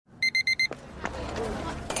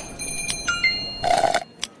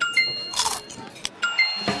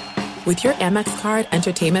With your Amex card,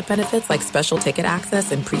 entertainment benefits like special ticket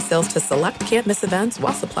access and pre-sales to select can't-miss events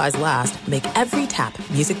while supplies last make every tap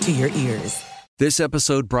music to your ears. This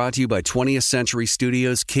episode brought to you by 20th Century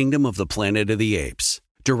Studios' Kingdom of the Planet of the Apes.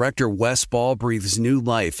 Director Wes Ball breathes new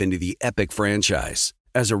life into the epic franchise.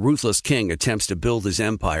 As a ruthless king attempts to build his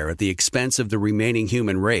empire at the expense of the remaining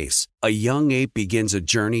human race, a young ape begins a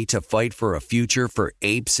journey to fight for a future for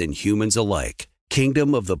apes and humans alike.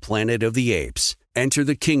 Kingdom of the Planet of the Apes. Enter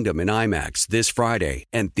the kingdom in IMAX this Friday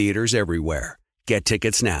and theaters everywhere. Get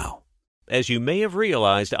tickets now. As you may have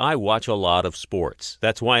realized, I watch a lot of sports.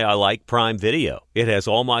 That's why I like Prime Video. It has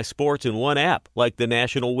all my sports in one app, like the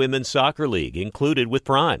National Women's Soccer League, included with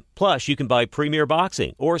Prime. Plus, you can buy Premier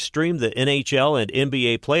Boxing or stream the NHL and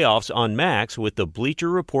NBA playoffs on Max with the Bleacher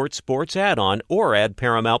Report Sports add-on, or add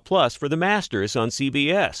Paramount Plus for the Masters on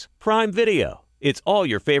CBS. Prime Video. It's all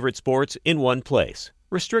your favorite sports in one place.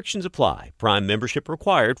 Restrictions apply. Prime membership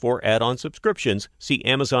required for add-on subscriptions. See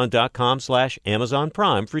Amazon.com/Amazon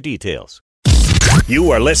Prime for details.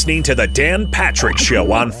 You are listening to the Dan Patrick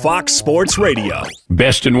Show on Fox Sports Radio.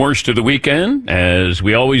 Best and worst of the weekend, as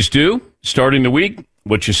we always do. Starting the week,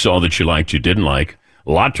 what you saw that you liked, you didn't like.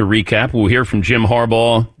 A lot to recap. We'll hear from Jim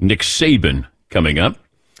Harbaugh, Nick Saban coming up.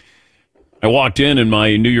 I walked in and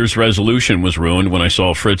my New Year's resolution was ruined when I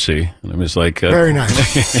saw Fritzy. And I was like... Very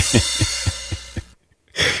nice.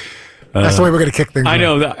 That's the way we're going to kick things off. I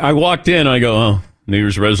know. I walked in, I go, oh, New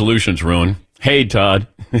Year's resolution's ruined. Hey, Todd.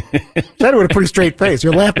 Said it with a pretty straight face.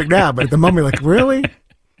 You're laughing now, but at the moment, you're like, really?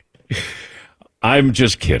 I'm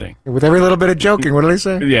just kidding. With every little bit of joking, what did I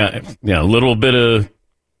say? Yeah, a little bit of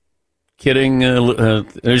kidding.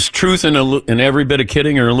 There's truth in every bit of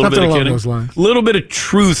kidding, or a little Something bit of kidding. Those lines. A little bit of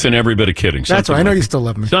truth in every bit of kidding. That's right. I know you still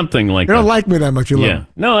love me. Something like that. You don't like me that much. You love me.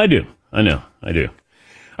 No, I do. I know. I do.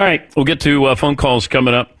 All right, we'll get to phone calls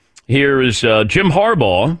coming up. Here is Jim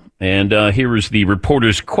Harbaugh, and here is the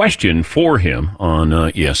reporter's question for him on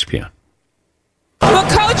ESPN. Well,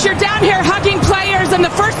 Coach, you're down here hugging players, and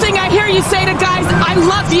the first thing I hear you say to guys, I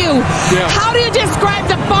love you. Yeah. How do you describe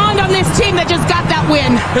the bond on this team that just got that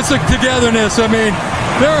win? It's a togetherness. I mean,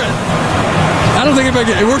 I don't think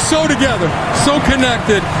we're so together, so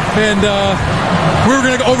connected, and we were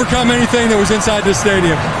going to overcome anything that was inside this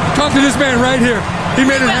stadium. Talk to this man right here. He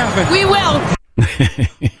made it happen. We will.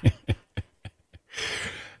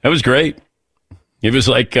 That was great. It was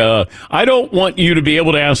like, I don't want you to be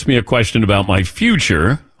able to ask me a question about my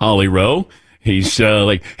future, Holly Rowe. He's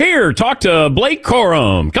like, here, talk to Blake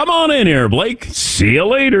Corum. Come on in here, Blake. See you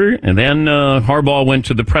later. And then Harbaugh went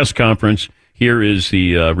to the press conference. Here is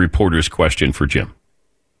the reporter's question for Jim.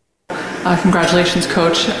 Congratulations,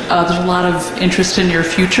 Coach. There's a lot of interest in your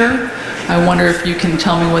future. I wonder if you can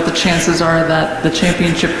tell me what the chances are that the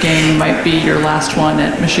championship game might be your last one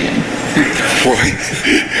at Michigan. Boy,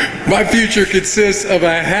 my future consists of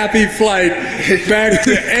a happy flight back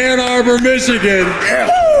to Ann Arbor, Michigan.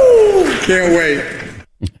 Can't wait.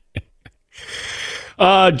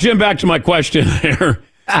 Jim, back to my question there.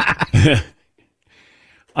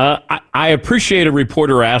 I appreciate a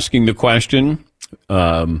reporter asking the question.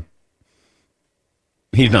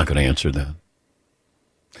 He's not going to answer that.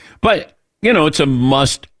 But, it's a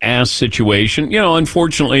must-ask situation.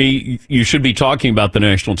 Unfortunately, you should be talking about the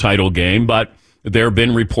national title game, but there have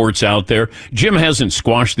been reports out there. Jim hasn't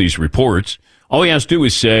squashed these reports. All he has to do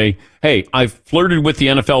is say, hey, I flirted with the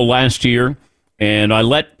NFL last year, and I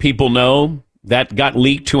let people know that got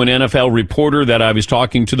leaked to an NFL reporter that I was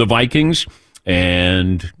talking to the Vikings,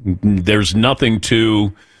 and there's nothing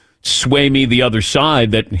to sway me the other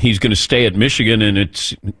side that he's going to stay at Michigan. And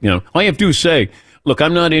it's, all you have to do is say, look,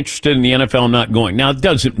 I'm not interested in the NFL. I'm not going. Now, it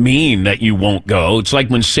doesn't mean that you won't go. It's like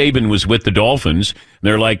when Saban was with the Dolphins.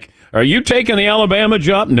 They're like, are you taking the Alabama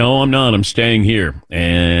job? No, I'm not. I'm staying here.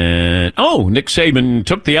 And, Nick Saban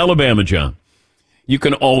took the Alabama job. You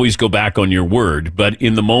can always go back on your word. But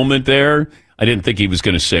in the moment there, I didn't think he was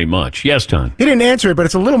going to say much. Yes, Tom? He didn't answer it, but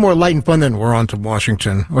it's a little more light and fun than we're on to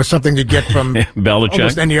Washington, or something you get from Belichick.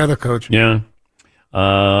 Almost any other coach. Yeah.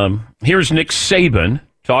 Here's Nick Saban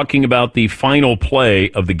talking about the final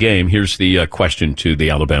play of the game. Here's the question to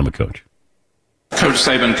the Alabama coach. Coach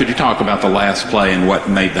Saban, could you talk about the last play and what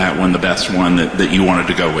made that one the best one that you wanted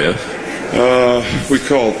to go with? We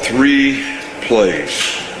called 3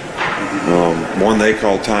 plays. One they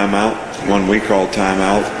called timeout, one we called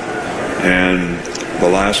timeout, and the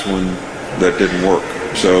last one that didn't work.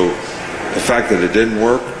 So the fact that it didn't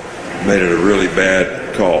work made it a really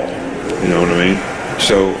bad call. You know what I mean?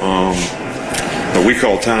 So but we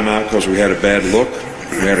called timeout because we had a bad look.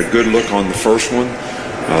 We had a good look on the first one.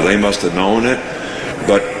 They must have known it.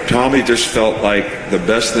 But Tommy just felt like the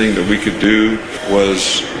best thing that we could do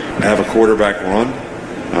was have a quarterback run,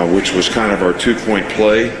 which was kind of our 2-point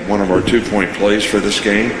play, one of our 2-point plays for this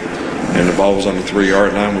game. And the ball was on the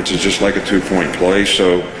 3-yard line, which is just like a 2-point play.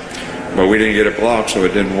 So, but we didn't get it blocked, so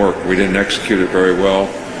it didn't work. We didn't execute it very well,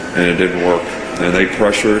 and it didn't work. And they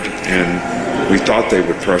pressured, and we thought they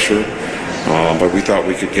would pressure, but we thought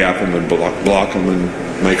we could gap them and block them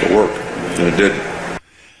and make it work, and it didn't.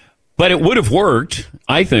 But it would have worked,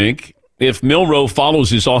 I think, if Milroe follows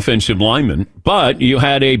his offensive lineman. But you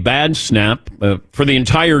had a bad snap for the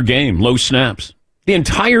entire game, low snaps. The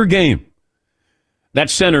entire game. That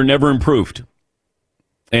center never improved.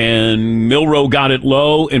 And Milroe got it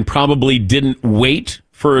low and probably didn't wait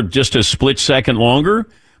for just a split second longer.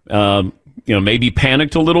 Maybe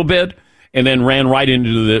panicked a little bit and then ran right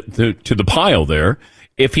into the pile there.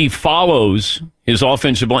 If he follows his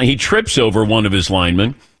offensive line, he trips over one of his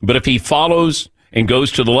linemen. But if he follows and goes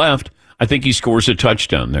to the left, I think he scores a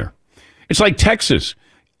touchdown there. It's like Texas.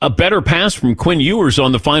 A better pass from Quinn Ewers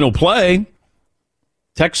on the final play.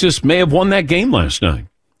 Texas may have won that game last night.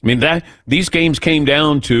 I mean, these games came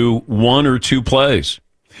down to 1 or 2 plays.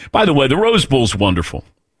 By the way, the Rose Bowl's wonderful.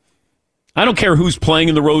 I don't care who's playing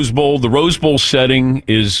in the Rose Bowl. The Rose Bowl setting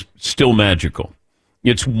is still magical.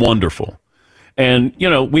 It's wonderful. And,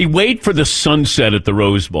 we wait for the sunset at the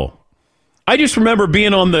Rose Bowl. I just remember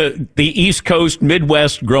being on the East Coast,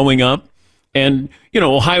 Midwest growing up, and,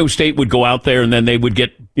 Ohio State would go out there and then they would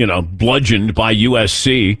get, bludgeoned by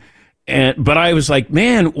USC. But I was like,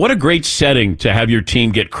 man, what a great setting to have your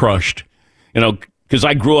team get crushed. Because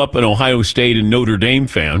I grew up an Ohio State and Notre Dame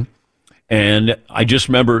fan, and I just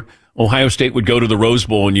remember Ohio State would go to the Rose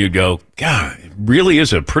Bowl and you'd go, God, it really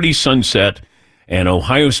is a pretty sunset, and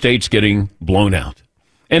Ohio State's getting blown out.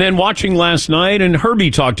 And then watching last night, and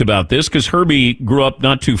Herbie talked about this because Herbie grew up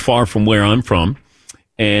not too far from where I'm from,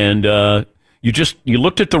 and you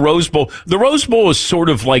looked at the Rose Bowl. The Rose Bowl is sort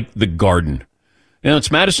of like the Garden.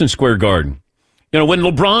 It's Madison Square Garden. When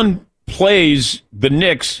LeBron plays the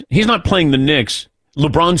Knicks, he's not playing the Knicks.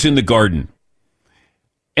 LeBron's in the Garden.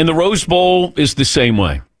 And the Rose Bowl is the same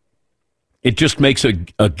way. It just makes a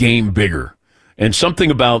game bigger. And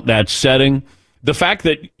something about that setting, the fact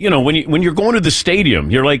that, when you're going to the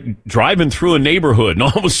stadium, you're like driving through a neighborhood and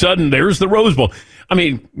all of a sudden there's the Rose Bowl. I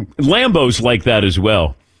mean, Lambeau's like that as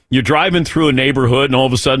well. You're driving through a neighborhood and all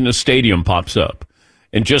of a sudden a stadium pops up.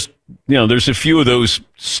 And just, there's a few of those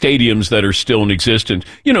stadiums that are still in existence.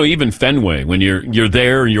 Even Fenway, when you're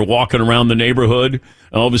there and you're walking around the neighborhood,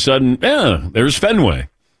 and all of a sudden, there's Fenway.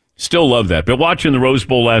 Still love that. But watching the Rose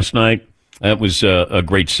Bowl last night, that was a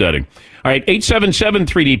great setting. All right,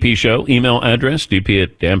 877-3DP Show. Email address,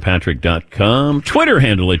 dp@danpatrick.com. Twitter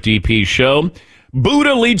handle at DP Show.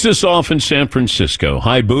 Buddha leads us off in San Francisco.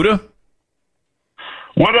 Hi, Buddha.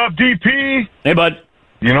 What up, DP? Hey, bud.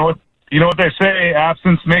 You know what they say,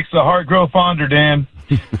 absence makes the heart grow fonder, Dan.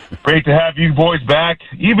 Great to have you boys back.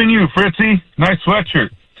 Even you, Fritzy. Nice sweatshirt.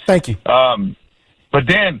 Thank you. But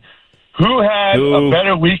Dan, who had a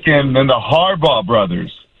better weekend than the Harbaugh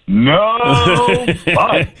brothers? No.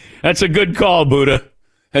 That's a good call, Buddha.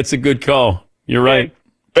 That's a good call. You're right.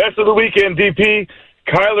 Best of the weekend, DP.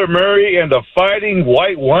 Kyler Murray and the Fighting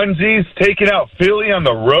White Onesies taking out Philly on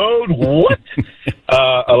the road. What?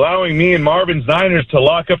 Allowing me and Marvin's Niners to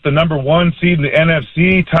lock up the number 1 seed in the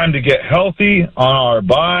NFC. Time to get healthy on our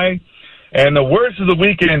bye. And the worst of the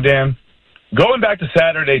weekend, Dan, going back to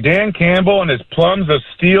Saturday, Dan Campbell and his Plums of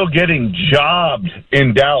Steel getting jobbed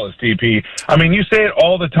in Dallas, DP. I mean, you say it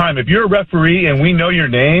all the time. If you're a referee and we know your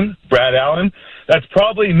name, Brad Allen, that's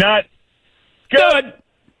probably not good.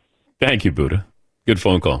 Thank you, Buddha. Good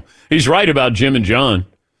phone call. He's right about Jim and John.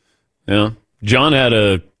 John had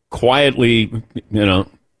a quietly,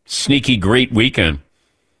 sneaky great weekend.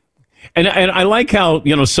 And I like how,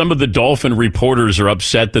 some of the Dolphin reporters are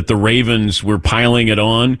upset that the Ravens were piling it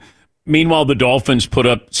on. Meanwhile, the Dolphins put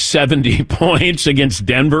up 70 points against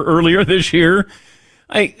Denver earlier this year.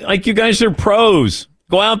 You guys are pros.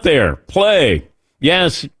 Go out there, play.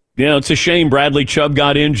 Yes, it's a shame Bradley Chubb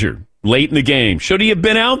got injured late in the game. Should he have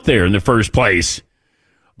been out there in the first place?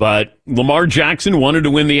 But Lamar Jackson wanted to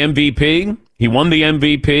win the MVP. He won the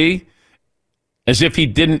MVP. As if he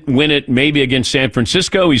didn't win it maybe against San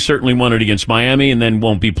Francisco, he certainly won it against Miami and then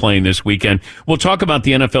won't be playing this weekend. We'll talk about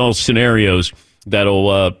the NFL scenarios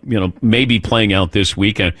that'll, maybe playing out this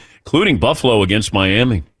weekend, including Buffalo against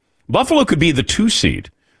Miami. Buffalo could be the 2 seed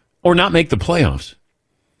or not make the playoffs.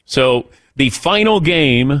 So the final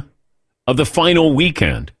game of the final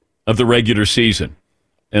weekend of the regular season,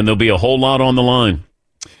 and there'll be a whole lot on the line.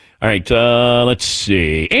 All right, let's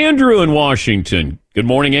see. Andrew in Washington. Good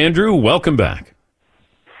morning, Andrew. Welcome back.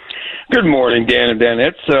 Good morning, Dan and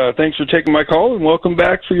Danettes. Thanks for taking my call, and welcome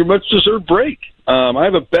back for your much-deserved break. I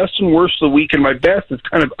have a best and worst of the week, and my best is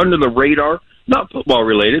kind of under the radar, not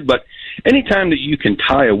football-related, but anytime that you can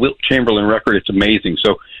tie a Wilt Chamberlain record, it's amazing.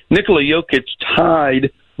 So Nikola Jokic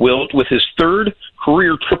tied Wilt with his third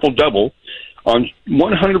career triple-double on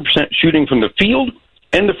 100% shooting from the field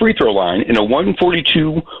and the free throw line in a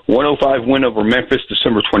 142-105 win over Memphis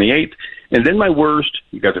December 28th. And then my worst,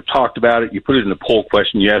 you guys have talked about it, you put it in the poll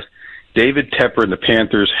question, yes, David Tepper and the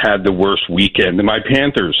Panthers had the worst weekend. And my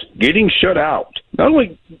Panthers getting shut out, not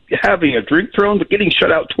only having a drink thrown, but getting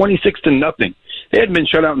shut out 26-0. They had been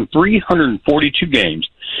shut out in 342 games.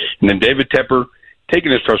 And then David Tepper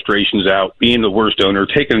taking his frustrations out, being the worst owner,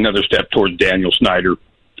 taking another step towards Daniel Snyder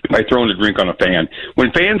by throwing a drink on a fan.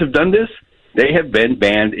 When fans have done this, they have been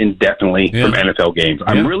banned indefinitely from NFL games.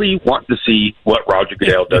 I really want to see what Roger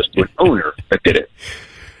Goodell does to an owner that did it.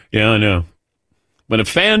 Yeah, I know. When a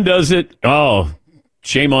fan does it, oh,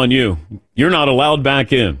 shame on you. You're not allowed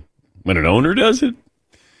back in. When an owner does it,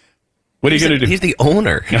 what are you going to do? He's the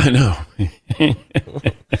owner. I know.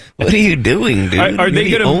 What are you doing, dude? Are they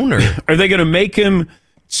going to make him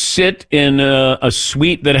sit in a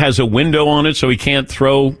suite that has a window on it so he can't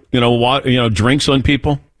throw drinks on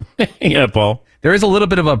people? Yeah, Paul. There is a little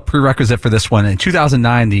bit of a prerequisite for this one. In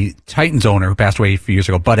 2009, the Titans owner, who passed away a few years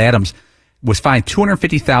ago, Bud Adams, was fined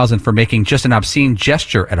 $250,000 for making just an obscene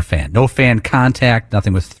gesture at a fan. No fan contact,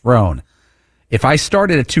 nothing was thrown. If I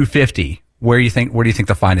started at $250, where do you think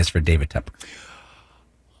the fine is for David Tepper?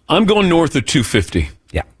 I'm going north of $250.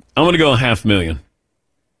 Yeah. I'm going to go $500,000.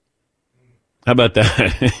 How about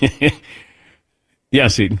that?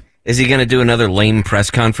 Yes, Eden. Is he going to do another lame press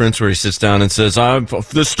conference where he sits down and says,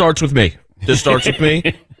 this starts with me. This starts with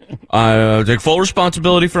me. I take full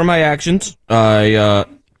responsibility for my actions.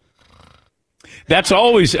 That's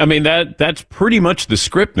always, that's pretty much the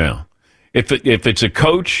script now. If it's a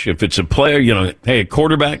coach, if it's a player, hey, a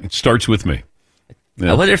quarterback, it starts with me.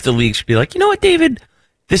 Yeah. I wonder if the league should be like, you know what, David?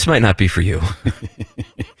 This might not be for you.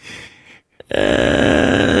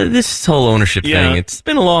 This whole ownership thing, it's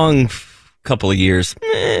been a long couple of years.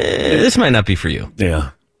 This might not be for you. Yeah.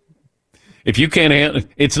 If you can't handle,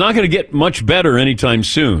 it's not going to get much better anytime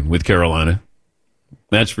soon with Carolina.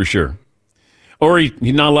 That's for sure. Or he's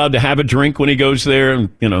not allowed to have a drink when he goes there. And,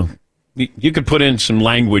 you could put in some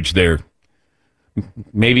language there.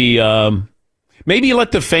 Maybe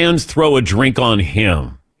let the fans throw a drink on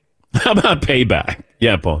him. How about payback?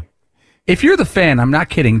 Yeah, Paul. If you're the fan, I'm not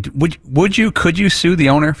kidding. Could you sue the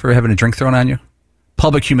owner for having a drink thrown on you?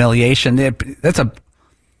 Public humiliation. That's an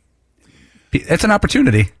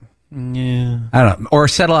opportunity. Yeah. I don't know. Or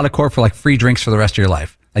settle out of court for free drinks for the rest of your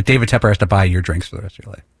life. Like David Tepper has to buy your drinks for the rest of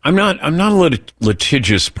your life. I'm not a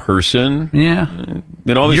litigious person. Yeah.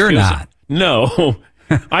 You're not. No.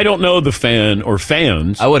 I don't know the fan or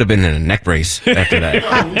fans. I would have been in a neck brace after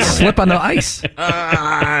that. Slip on the ice.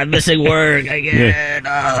 Missing work. I get it.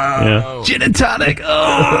 Oh. Gin and tonic.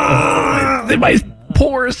 Oh. In my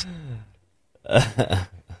pores.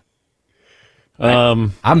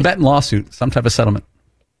 I'm betting lawsuit, some type of settlement.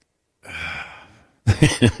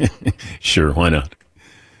 Sure, why not?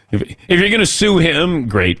 If you're going to sue him,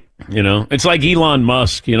 great. It's like Elon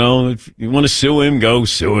Musk. If you want to sue him, go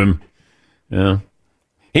sue him. Yeah,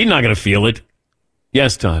 he's not going to feel it.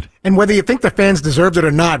 Yes, Todd. And whether you think the fans deserved it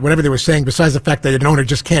or not, whatever they were saying, besides the fact that an owner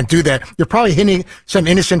just can't do that, you're probably hitting some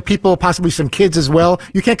innocent people, possibly some kids as well.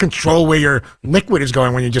 You can't control where your liquid is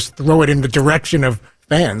going when you just throw it in the direction of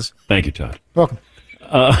fans. Thank you, Todd. Welcome.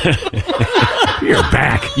 You're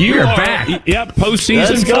back. You're back. Yep,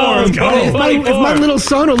 postseason form. If my little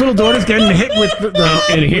son or little daughter's getting hit with the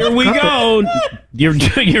and here we go. You're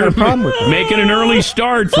making an early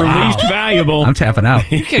start for least valuable. I'm tapping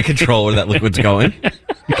out. You can't control where that liquid's going.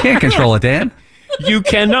 You can't control it, Dan. You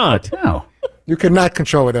cannot. No. You cannot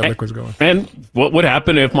control where that liquid's going. And what would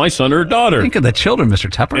happen if my son or daughter? Think of the children, Mr.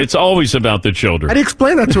 Tepper. It's always about the children. How do you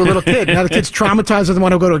explain that to a little kid? Now the kid's traumatized, doesn't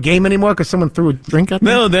want to go to a game anymore because someone threw a drink at them?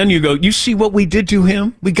 No, then you go, you see what we did to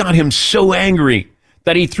him? We got him so angry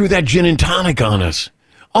that he threw that gin and tonic on us.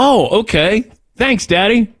 Oh, okay. Thanks,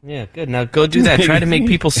 Daddy. Yeah, good. Now go do that. Try to make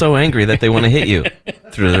people so angry that they want to hit you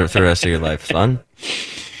through the rest of your life, son.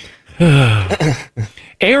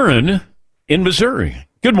 Aaron in Missouri.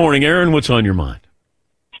 Good morning, Aaron. What's on your mind?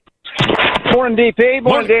 Morning, DP.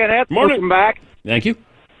 Morning, Dan. Welcome back. Thank you.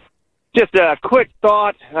 Just a quick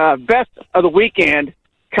thought. Best of the weekend,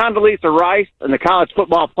 Condoleezza Rice and the College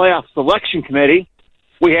Football Playoff Selection Committee.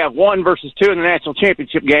 We have 1 versus 2 in the national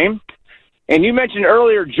championship game. And you mentioned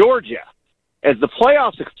earlier Georgia. As the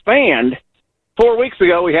playoffs expand, 4 weeks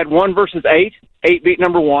ago we had 1 versus 8. 8 beat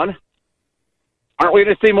number 1. Aren't we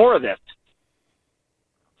going to see more of this?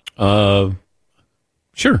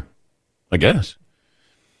 Sure, I guess.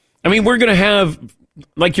 I mean, we're going to have,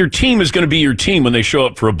 like, your team is going to be your team when they show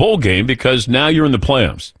up for a bowl game because now you're in the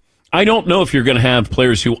playoffs. I don't know if you're going to have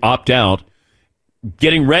players who opt out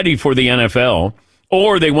getting ready for the NFL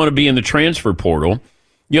or they want to be in the transfer portal.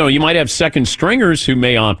 You know, you might have second stringers who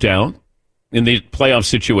may opt out in the playoff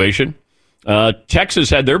situation.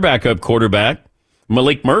 Texas had their backup quarterback,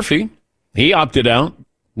 Malik Murphy. He opted out,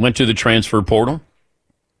 went to the transfer portal.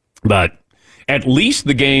 But at least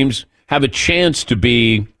the games have a chance to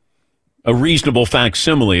be a reasonable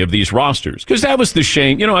facsimile of these rosters. Because that was the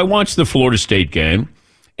shame. You know, I watched the Florida State game,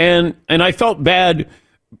 and I felt bad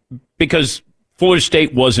because Florida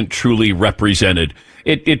State wasn't truly represented.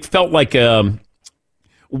 It felt like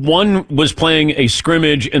one was playing a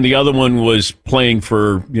scrimmage and the other one was playing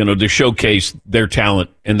for, you know, to showcase their talent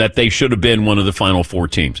and that they should have been one of the Final Four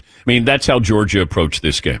teams. I mean, that's how Georgia approached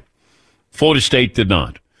this game. Florida State did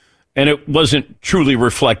not. And it wasn't truly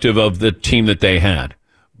reflective of the team that they had.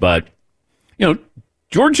 But, you know,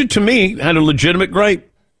 Georgia, to me, had a legitimate gripe.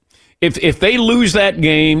 If they lose that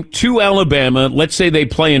game to Alabama, let's say they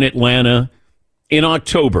play in Atlanta in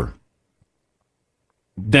October,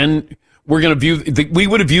 then we're going to we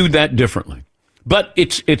would have viewed that differently. But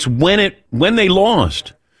it's when they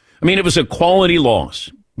lost. I mean, it was a quality loss.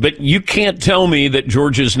 But you can't tell me that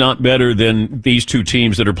Georgia's not better than these two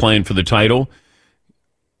teams that are playing for the title.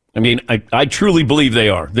 I mean, I truly believe they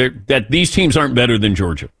are. That these teams aren't better than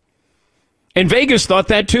Georgia. And Vegas thought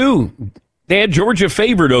that too. They had Georgia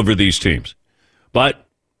favored over these teams. But,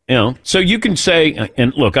 you know, so you can say,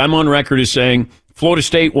 and look, I'm on record as saying Florida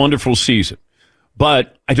State, wonderful season.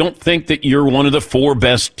 But I don't think that you're one of the four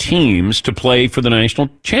best teams to play for the national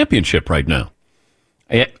championship right now.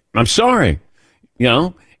 I'm sorry, you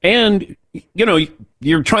know, and, you know,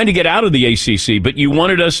 you're trying to get out of the ACC, but you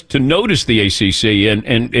wanted us to notice the ACC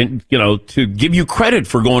and you know, to give you credit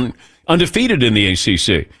for going undefeated in the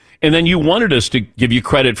ACC. And then you wanted us to give you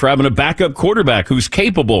credit for having a backup quarterback who's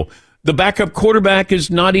capable. The backup quarterback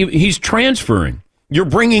is not even, he's transferring. You're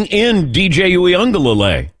bringing in DJ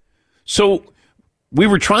Uiagalelei. So we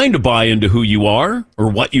were trying to buy into who you are or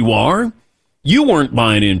what you are. You weren't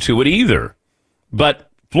buying into it either. But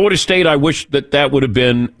Florida State, I wish that would have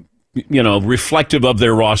been, you know, reflective of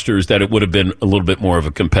their rosters, that it would have been a little bit more of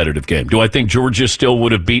a competitive game. Do I think Georgia still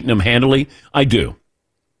would have beaten them handily? I do.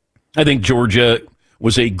 I think Georgia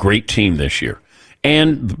was a great team this year.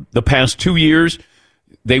 And the past 2 years,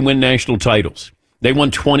 they win national titles. They won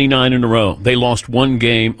 29 in a row. They lost one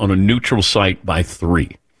game on a neutral site by 3.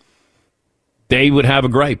 They would have a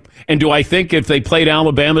gripe. And do I think if they played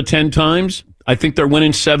Alabama 10 times, I think they're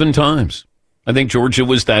winning 7 times. I think Georgia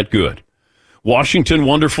was that good. Washington,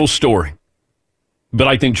 wonderful story. But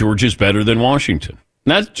I think Georgia's better than Washington.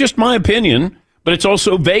 And that's just my opinion, but it's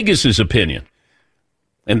also Vegas's opinion.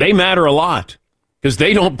 And they matter a lot because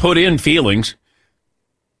they don't put in feelings.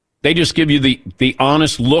 They just give you the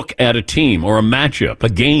honest look at a team or a matchup, a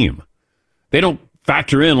game. They don't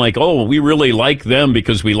factor in like, oh, we really like them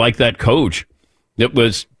because we like that coach. It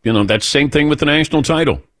was, you know, that same thing with the national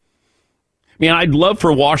title. I mean, I'd love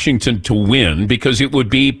for Washington to win because it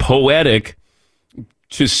would be poetic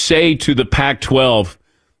to say to the Pac-12,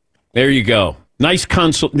 there you go. Nice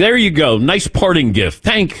there you go. Nice parting gift.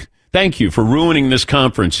 Thank you for ruining this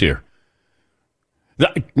conference here.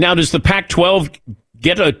 Now, does the Pac-12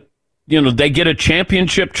 get they get a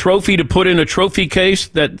championship trophy to put in a trophy case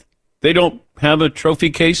that they don't have a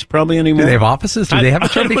trophy case probably anymore? Do they have offices? Do they have a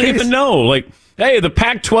trophy case? I don't even know. Like, hey, the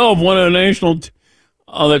Pac-12 won a national...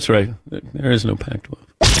 Oh, that's right. There is no Pac-12.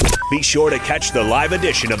 Be sure to catch the live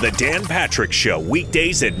edition of the Dan Patrick Show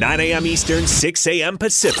weekdays at 9 a.m. Eastern, 6 a.m.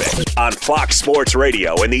 Pacific on Fox Sports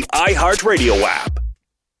Radio and the iHeartRadio app.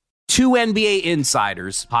 2 NBA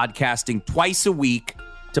insiders podcasting twice a week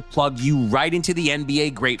to plug you right into the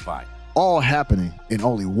NBA grapevine. All happening in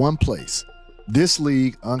only one place. This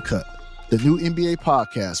League Uncut, the new NBA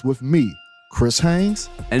podcast with me, Chris Haynes,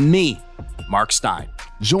 and me, Mark Stein.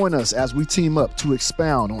 Join us as we team up to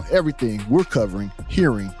expound on everything we're covering,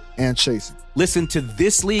 hearing, and chasing. Listen to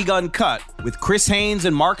This League Uncut with Chris Haynes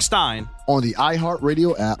and Mark Stein on the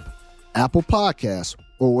iHeartRadio app, Apple Podcasts,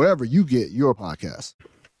 or wherever you get your podcasts.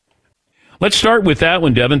 Let's start with that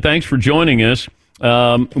one, Devin. Thanks for joining us.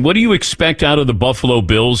 What do you expect out of the Buffalo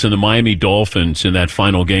Bills and the Miami Dolphins in that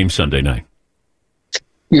final game Sunday night?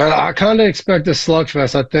 Man, I kind of expect a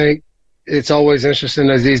slugfest. I think it's always interesting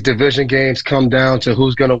as these division games come down to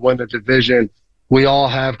who's going to win the division. We all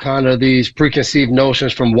have kind of these preconceived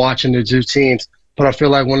notions from watching the two teams, but I feel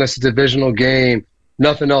like when it's a divisional game,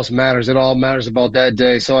 nothing else matters. It all matters about that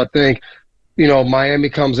day. So I think, Miami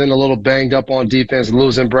comes in a little banged up on defense.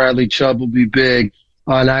 Losing Bradley Chubb will be big.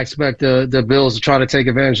 And I expect the Bills to try to take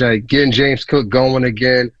advantage of that. Getting James Cook going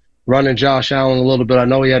again, running Josh Allen a little bit. I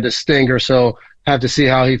know he had the stinger, so have to see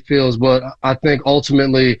how he feels. But I think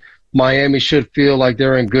ultimately Miami should feel like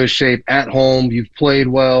they're in good shape at home. You've played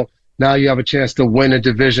well. Now you have a chance to win a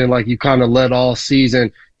division like you kind of led all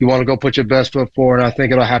season. You want to go put your best foot forward, and I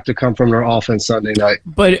think it'll have to come from their offense Sunday night.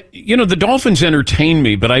 But, the Dolphins entertain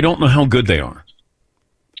me, but I don't know how good they are.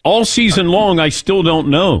 All season long, I still don't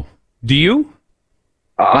know. Do you?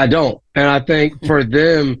 I don't. And I think for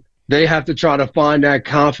them, they have to try to find that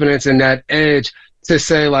confidence and that edge to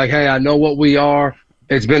say, like, hey, I know what we are.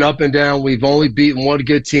 It's been up and down. We've only beaten one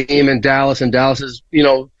good team in Dallas, and Dallas's,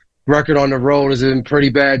 record on the road has been pretty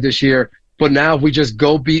bad this year. But now if we just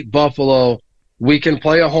go beat Buffalo, we can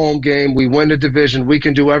play a home game. We win the division. We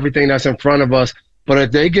can do everything that's in front of us. But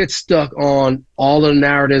if they get stuck on all the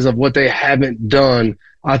narratives of what they haven't done,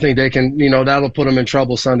 I think they can, that'll put them in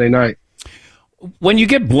trouble Sunday night. When you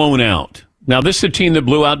get blown out, now this is a team that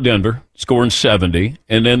blew out Denver, scoring 70,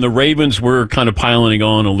 and then the Ravens were kind of piling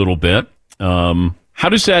on a little bit. How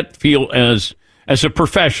does that feel as a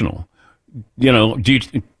professional?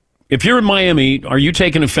 If you're in Miami, are you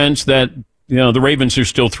taking offense that the Ravens are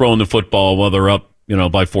still throwing the football while they're up,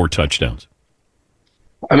 by 4 touchdowns?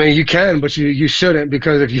 I mean, you can, but you shouldn't,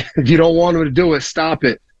 because if you don't want them to do it, stop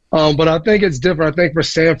it. But I think it's different. I think for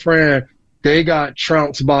San Fran, they got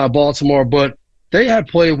trounced by Baltimore, but they had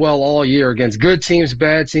played well all year against good teams,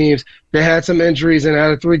 bad teams. They had some injuries and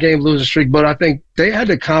had a 3-game losing streak, but I think they had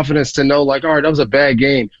the confidence to know, like, all right, that was a bad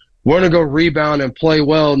game. We're going to go rebound and play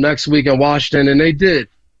well next week in Washington, and they did.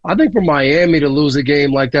 I think for Miami to lose a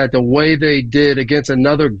game like that, the way they did against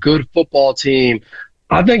another good football team,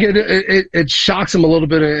 I think it shocks them a little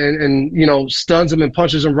bit and stuns them and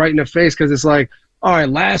punches them right in the face, because it's like, all right,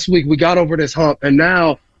 last week we got over this hump, and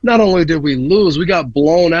now not only did we lose, we got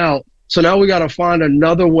blown out. So now we got to find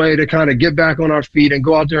another way to kind of get back on our feet and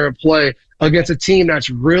go out there and play against a team that's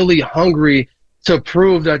really hungry to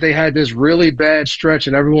prove that they had this really bad stretch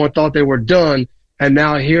and everyone thought they were done. And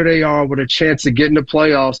now here they are with a chance to get in the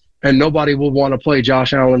playoffs, and nobody will want to play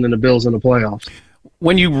Josh Allen and the Bills in the playoffs.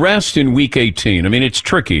 When you rest in Week 18, I mean, it's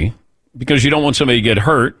tricky because you don't want somebody to get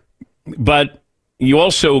hurt, but you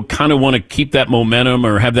also kind of want to keep that momentum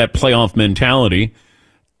or have that playoff mentality.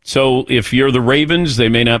 So if you're the Ravens, they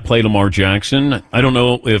may not play Lamar Jackson. I don't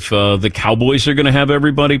know if the Cowboys are going to have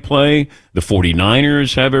everybody play. The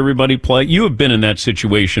 49ers have everybody play. You have been in that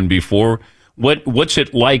situation before. What's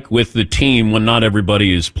it like with the team when not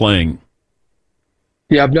everybody is playing?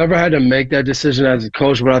 Yeah, I've never had to make that decision as a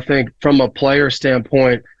coach, but I think from a player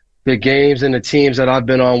standpoint, the games and the teams that I've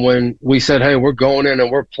been on, when we said, hey, we're going in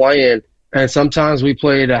and we're playing, and sometimes we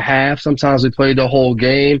played a half, sometimes we played the whole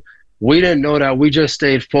game. We didn't know that. We just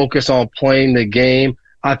stayed focused on playing the game.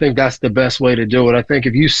 I think that's the best way to do it. I think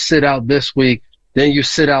if you sit out this week, then you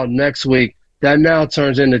sit out next week, that now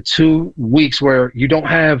turns into 2 weeks where you don't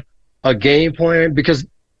have a game plan, because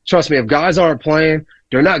trust me, if guys aren't playing,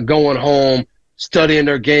 they're not going home, studying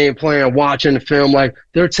their game plan, watching the film. Like,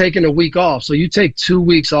 they're taking a week off. So you take 2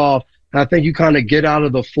 weeks off, and I think you kind of get out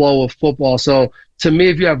of the flow of football. So to me,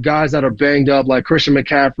 if you have guys that are banged up, like Christian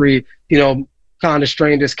McCaffrey, kind of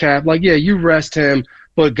strained his calf, like, yeah, you rest him.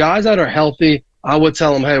 But guys that are healthy, I would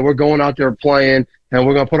tell them, hey, we're going out there playing, and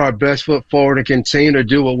we're going to put our best foot forward and continue to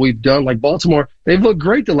do what we've done. Like Baltimore, they've looked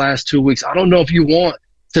great the last 2 weeks. I don't know if you want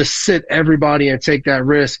to sit everybody and take that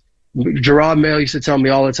risk. Gerard Mayo used to tell me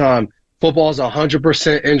all the time, football is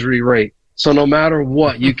 100% injury rate. So no matter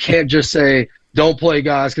what, you can't just say, don't play,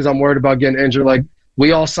 guys, because I'm worried about getting injured. Like,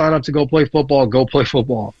 we all sign up to go play football, go play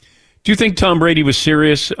football. Do you think Tom Brady was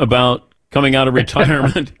serious about coming out of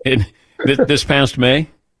retirement in this past May?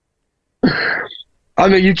 I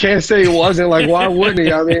mean, you can't say he wasn't. Like, why wouldn't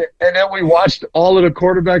he? I mean, and then we watched all of the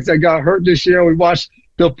quarterbacks that got hurt this year. We watched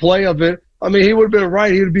the play of it. I mean, he would have been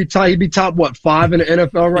right. He'd be top, 5 in the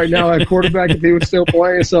NFL right now at quarterback if he was still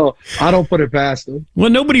playing. So I don't put it past him. Well,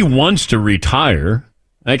 nobody wants to retire.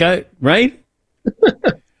 Right?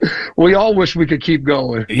 We all wish we could keep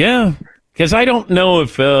going. Yeah, because I don't know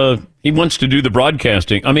if he wants to do the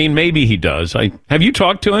broadcasting. I mean, maybe he does. Have you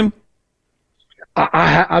talked to him?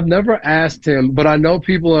 I've never asked him, but I know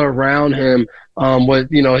people are around him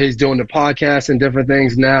he's doing the podcast and different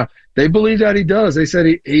things now. They believe that he does. They said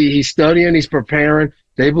he's studying, he's preparing.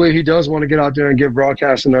 They believe he does want to get out there and give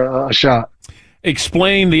broadcasting a shot.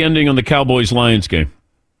 Explain the ending on the Cowboys-Lions game.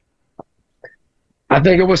 I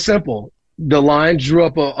think it was simple. The Lions drew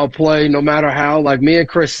up a play no matter how. Like, me and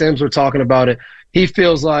Chris Sims were talking about it. He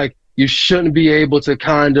feels like you shouldn't be able to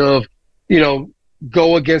kind of,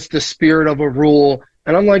 go against the spirit of a rule.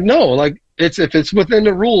 And I'm like, no, like if it's within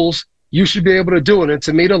the rules, you should be able to do it. And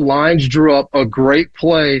to me, the Lions drew up a great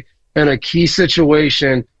play in a key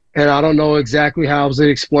situation. And I don't know exactly how it was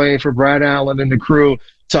explained for Brad Allen and the crew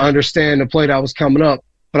to understand the play that was coming up.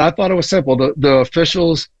 But I thought it was simple. The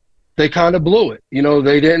officials, they kind of blew it. You know,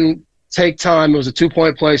 they didn't take time. It was a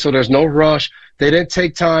 2-point play, so there's no rush. They didn't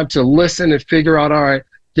take time to listen and figure out, all right,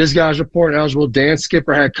 this guy's reporting eligible. Dan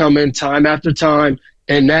Skipper had come in time after time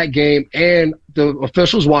in that game, and the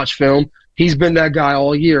officials watch film. He's been that guy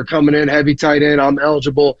all year, coming in heavy tight end, I'm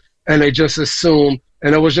eligible, and they just assume.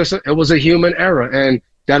 And it was a human error, and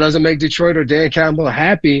that doesn't make Detroit or Dan Campbell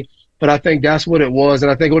happy, but I think that's what it was.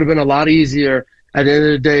 And I think it would have been a lot easier at the end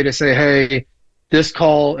of the day to say, hey, this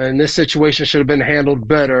call and this situation should have been handled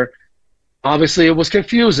better. Obviously, it was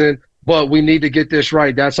confusing, but we need to get this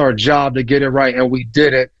right. That's our job to get it right, and we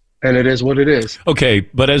did it, and it is what it is. Okay,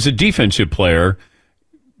 but as a defensive player,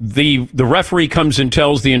 the referee comes and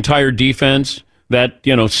tells the entire defense that,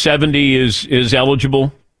 70 is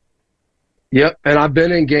eligible? Yep, and I've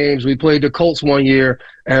been in games. We played the Colts one year,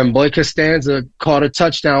 and Blake Costanza caught a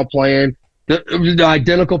touchdown playing the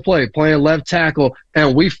identical play, playing left tackle,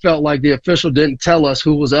 and we felt like the official didn't tell us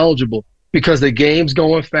who was eligible because the game's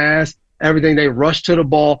going fast, everything, they rush to the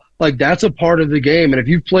ball. Like, that's a part of the game, and if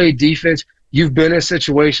you've played defense, you've been in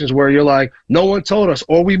situations where you're like, no one told us,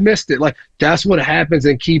 or we missed it. Like, that's what happens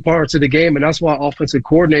in key parts of the game, and that's why offensive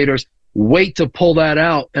coordinators wait to pull that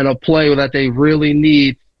out in a play that they really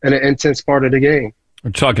need in an intense part of the game. We're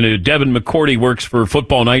talking to Devin McCourty, works for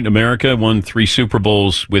Football Night in America, won 3 Super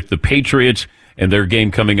Bowls with the Patriots, and their game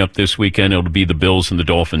coming up this weekend, it'll be the Bills and the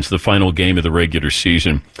Dolphins, the final game of the regular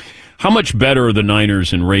season. How much better are the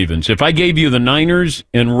Niners and Ravens? If I gave you the Niners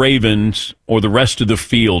and Ravens or the rest of the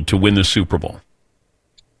field to win the Super Bowl?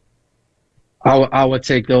 I would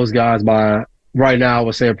take those guys by, right now, I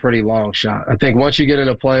would say a pretty long shot. I think once you get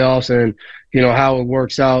into playoffs and, how it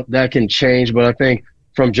works out, that can change. But I think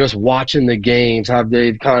from just watching the games, how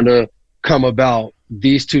they've kind of come about,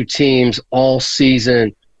 these two teams all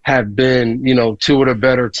season have been, two of the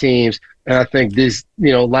better teams. And I think these,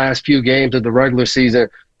 last few games of the regular season,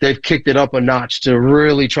 they've kicked it up a notch to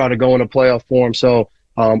really try to go into playoff form. So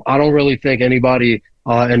I don't really think anybody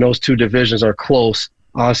in those two divisions are close.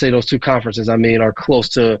 I say those two conferences, are close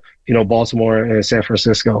to, Baltimore and San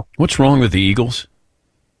Francisco. What's wrong with the Eagles?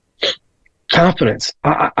 Confidence.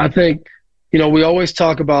 I think, we always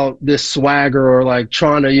talk about this swagger or like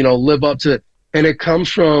trying to, live up to it. And it comes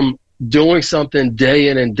from doing something day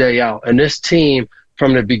in and day out. And this team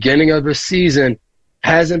from the beginning of the season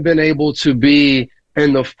hasn't been able to be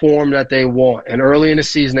in the form that they want. And early in the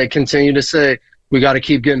season, they continue to say, we got to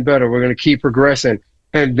keep getting better. We're going to keep progressing.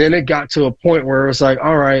 And then it got to a point where it was like,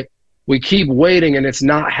 all right, we keep waiting and it's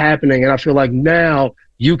not happening. And I feel like now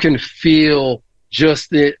you can feel just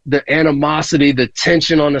the animosity, the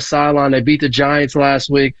tension on the sideline. They beat the Giants last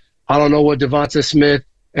week. I don't know what Devonta Smith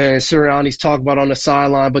and Sirianni's talking about on the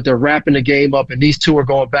sideline, but they're wrapping the game up, and these two are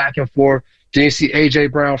going back and forth. Did you see A.J.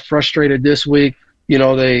 Brown frustrated this week?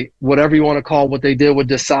 They, whatever you want to call what they did with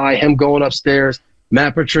Desai, him going upstairs,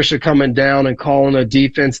 Matt Patricia coming down and calling a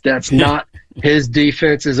defense that's not his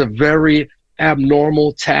defense is a very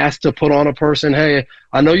abnormal task to put on a person. Hey,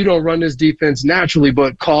 I know you don't run this defense naturally,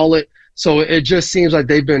 but call it. So it just seems like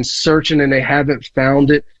they've been searching and they haven't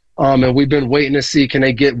found it. And we've been waiting to see, can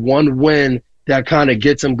they get one win that kind of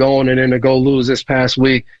gets them going, and then to go lose this past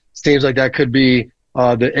week. Seems like that could be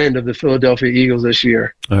the end of the Philadelphia Eagles this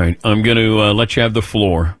year. All right. I'm going to let you have the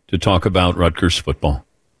floor to talk about Rutgers football.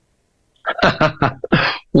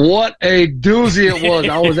 What a doozy it was.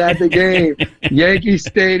 I was at the game, Yankee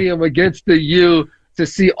Stadium against the U, to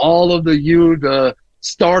see all of the U, the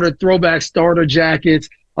throwback starter jackets.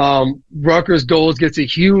 Rutgers Goals gets a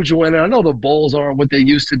huge win. I know the Bulls aren't what they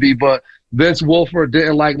used to be, but Vince Wilfork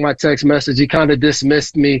didn't like my text message. He kind of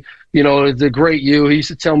dismissed me. It's a great U. He used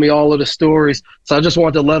to tell me all of the stories. So I just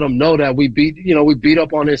wanted to let him know that we beat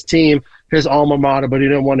up on his team, his alma mater, but he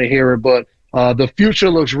didn't want to hear it. But the future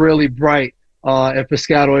looks really bright in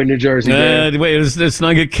Piscataway, New Jersey. Wait, let's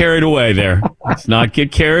not get carried away there. Let's not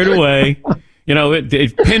get carried away.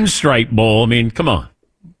 It's Pinstripe Bowl. Come on.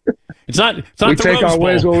 It's not we the take Rose our Bowl.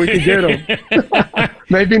 wins where we can get them.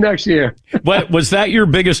 Maybe next year. What was that your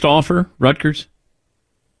biggest offer, Rutgers?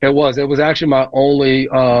 It was. It was actually my only,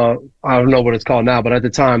 I don't know what it's called now, but at the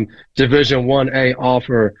time, Division 1A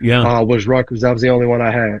offer was Rutgers. That was the only one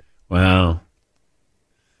I had. Wow.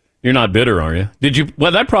 You're not bitter, are you? Did you?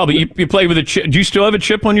 Well, that probably, you played with a chip. Do you still have a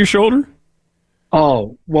chip on your shoulder?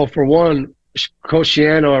 Oh, well, for one, Coach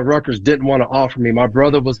Shiano at Rutgers didn't want to offer me. My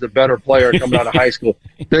brother was the better player coming out of high school.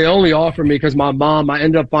 They only offered me because my mom, I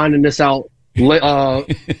ended up finding this out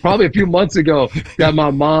probably a few months ago, that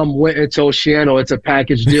my mom went and told Shiano it's a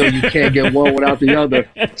package deal. You can't get one without the other.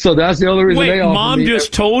 So that's the only reason they offered me. Mom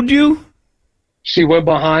just told you? She went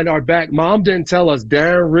behind our back. Mom didn't tell us.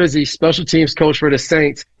 Darren Rizzi, special teams coach for the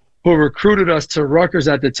Saints, who recruited us to Rutgers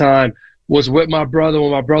at the time, was with my brother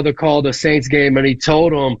when my brother called the Saints game, and he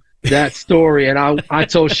told him that story. And I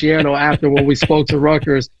told Shiano after when we spoke to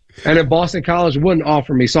Rutgers. And then Boston College wouldn't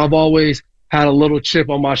offer me. So I've always had a little chip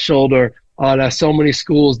on my shoulder that so many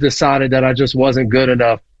schools decided that I just wasn't good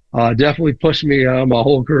enough. Definitely pushed me my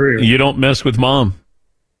whole career. You don't mess with Mom.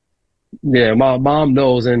 Yeah, my mom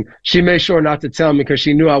knows, and she made sure not to tell me because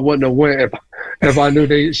she knew I wouldn't have went if I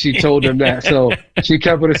knew she told them that. So she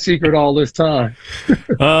kept it a secret all this time.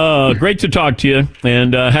 Great to talk to you,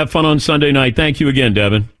 and have fun on Sunday night. Thank you again,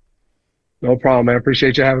 Devin. No problem, man.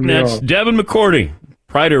 Appreciate you having me on. That's Devin McCourty,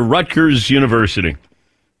 pride of Rutgers University.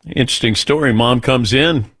 Interesting story. Mom comes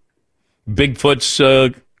in. Bigfoot's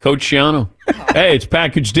Coach Shiano. Hey, it's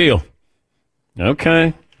package deal.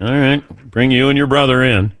 Okay. All right. Bring you and your brother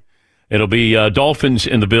in. It'll be Dolphins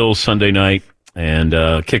and the Bills Sunday night, and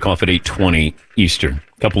kickoff at 8:20 Eastern.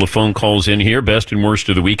 A couple of phone calls in here, best and worst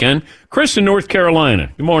of the weekend. Chris in North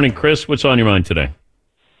Carolina. Good morning, Chris. What's on your mind today?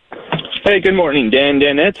 Hey, good morning, Dan.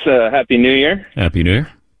 Danette. Happy New Year. Happy New Year.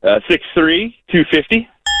 6'3", 250.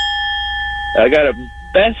 I got a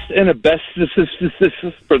best and a best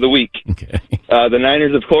for the week. Okay. The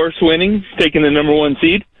Niners, of course, winning, taking the number 1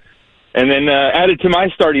 seed. And then added to my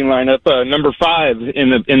starting lineup, number 5 in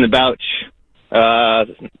the Bouch,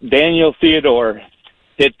 Daniel Theodore,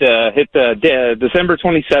 hit December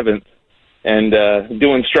 27th, and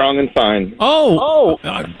doing strong and fine.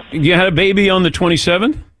 You had a baby on the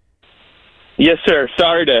 27th? Yes, sir.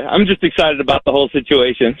 I'm just excited about the whole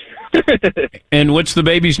situation. And what's the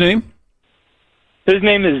baby's name? His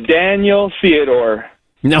name is Daniel Theodore.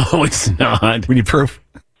 No, it's not. We need proof.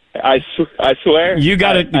 I swear. You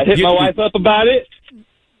got it. I hit my wife up about it.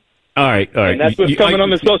 All right. And that's what's coming on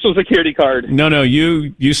the Social Security card. No,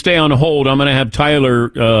 you stay on hold. I'm going to have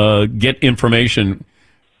Tyler get information.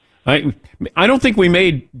 I don't think we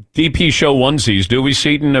made DP show onesies, do we,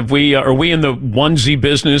 Seton? Are we in the onesie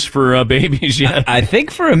business for babies yet? I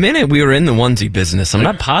think for a minute we were in the onesie business. I'm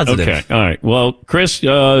not positive. Okay. All right. Well, Chris,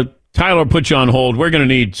 Tyler put you on hold. We're going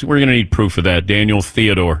to need proof of that, Daniel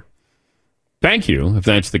Theodore. Thank you, if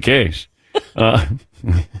that's the case.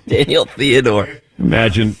 Daniel Theodore.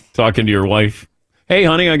 Imagine talking to your wife. Hey,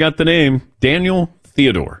 honey, I got the name. Daniel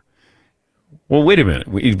Theodore. Well, wait a minute.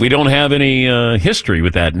 We don't have any history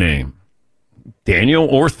with that name. Daniel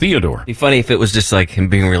or Theodore. It'd be funny if it was just like him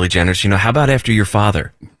being really generous. How about after your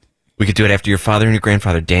father? We could do it after your father and your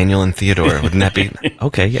grandfather, Daniel and Theodore. Wouldn't that be?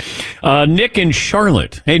 Okay, yeah. Nick in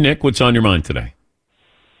Charlotte. Hey, Nick, what's on your mind today?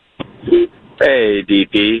 Hey,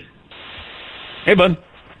 DP. Hey, bud.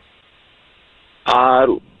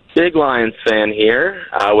 Big Lions fan here,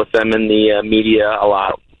 with them in the media a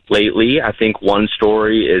lot lately. I think one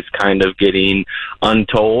story is kind of getting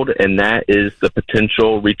untold, and that is the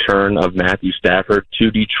potential return of Matthew Stafford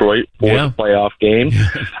to Detroit for the playoff game.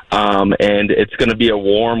 And it's going to be a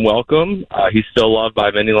warm welcome. He's still loved by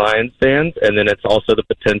many Lions fans, and then it's also the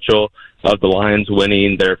potential of the Lions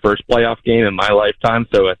winning their first playoff game in my lifetime,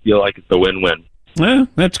 so I feel like it's a win-win. Yeah,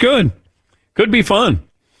 that's good. Could be fun.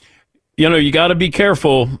 You got to be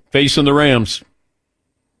careful facing the Rams.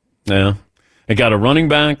 Yeah. They got a running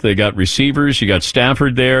back. They got receivers. You got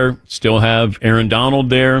Stafford there. Still have Aaron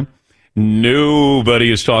Donald there.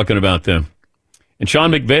 Nobody is talking about them. And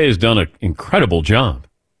Sean McVay has done an incredible job.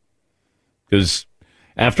 Because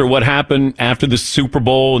after what happened after the Super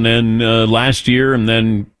Bowl and then last year, and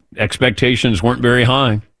then expectations weren't very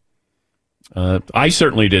high. I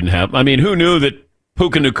certainly didn't have. I mean, who knew that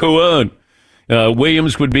Puka Nacua and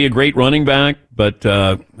Williams would be a great running back, but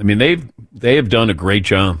they have done a great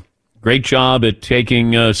job. Great job at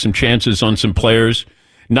taking some chances on some players,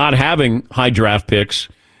 not having high draft picks,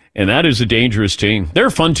 and that is a dangerous team. They're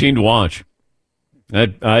a fun team to watch.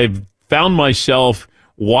 I've found myself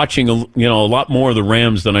watching a lot more of the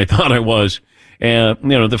Rams than I thought I was. And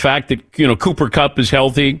the fact that Cooper Kupp is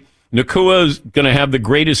healthy, Nacua is going to have the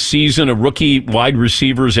greatest season a rookie wide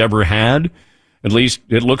receiver's ever had. At least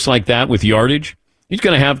it looks like that with yardage. He's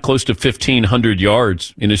going to have close to 1,500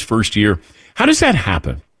 yards in his first year. How does that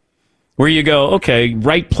happen? Where you go, okay,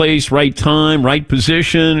 right place, right time, right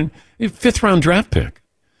position, 5th-round draft pick.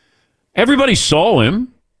 Everybody saw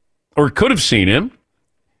him or could have seen him,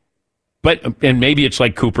 and maybe it's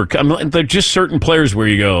like Cooper. There are just certain players where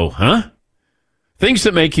you go, huh? Things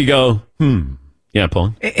that make you go, Yeah,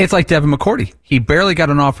 Paul. It's like Devin McCourty. He barely got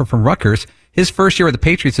an offer from Rutgers. His first year with the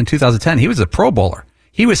Patriots in 2010, he was a Pro Bowler.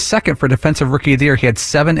 He was second for Defensive Rookie of the Year. He had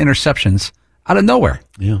 7 interceptions out of nowhere.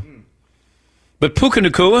 Yeah. But Puka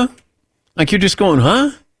Nacua, like you're just going,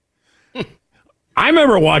 huh? I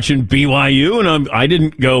remember watching BYU, and I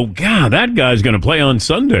didn't go, God, that guy's going to play on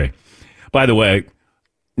Sunday. By the way,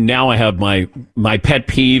 now I have my pet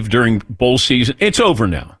peeve during bowl season. It's over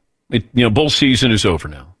now. Bowl season is over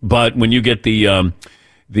now. But when you get the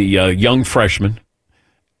young freshman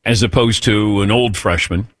as opposed to an old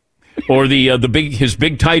freshman, or his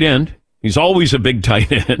big tight end, he's always a big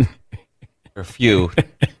tight end. A few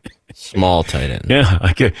small tight ends. Yeah,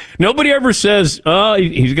 okay. Nobody ever says,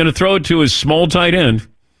 he's going to throw it to his small tight end.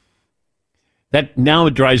 That now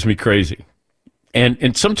it drives me crazy.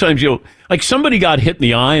 And sometimes like somebody got hit in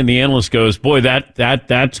the eye and the analyst goes, boy,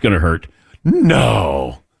 that's going to hurt.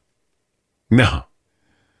 No.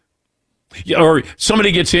 Or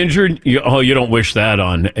somebody gets injured. You don't wish that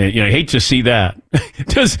on. Hate to see that.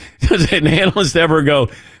 Does an analyst ever go,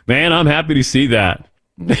 man, I'm happy to see that?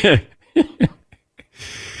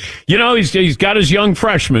 He's got his young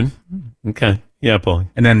freshman. Okay. Yeah, Paul.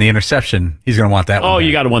 And then the interception, he's going to want that one. Oh, back.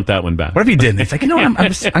 You got to want that one back. What if he didn't? It's like, I'm going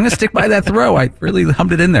to stick by that throw. I really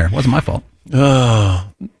hummed it in there. It wasn't my fault. Oh.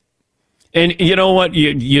 And you know what?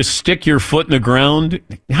 You stick your foot in the ground.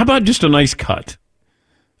 How about just a nice cut?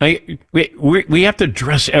 We have to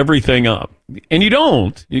dress everything up. And you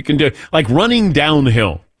don't. You can do like running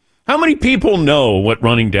downhill. How many people know what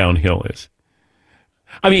running downhill is?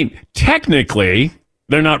 I mean, technically,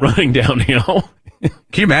 they're not running downhill. Can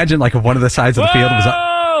you imagine, like, if one of the sides of the field was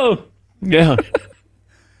up? Yeah.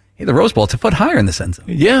 Hey, the Rose Bowl, it's a foot higher in the end zone.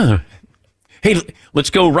 Yeah. Hey,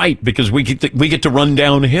 let's go right because we get to run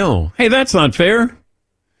downhill. Hey, that's not fair.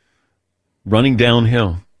 Running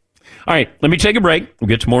downhill. All right, let me take a break. We'll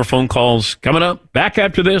get to more phone calls coming up. Back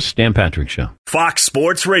after this, Dan Patrick Show. Fox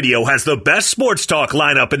Sports Radio has the best sports talk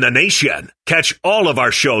lineup in the nation. Catch all of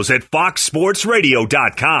our shows at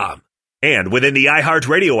foxsportsradio.com. And within the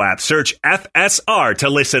iHeartRadio app, search FSR to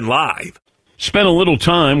listen live. Spent a little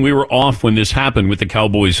time. We were off when this happened with the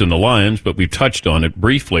Cowboys and the Lions, but we touched on it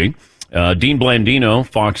briefly. Dean Blandino,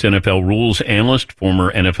 Fox NFL rules analyst,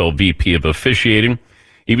 former NFL VP of officiating.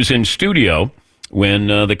 He was in studio when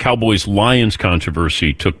the Cowboys-Lions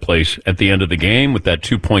controversy took place at the end of the game with that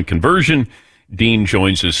 2-point conversion. Dean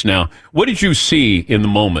joins us now. What did you see in the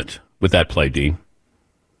moment with that play, Dean?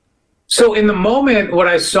 So in the moment, what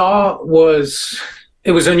I saw was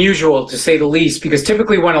it was unusual, to say the least, because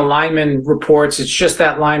typically when a lineman reports, it's just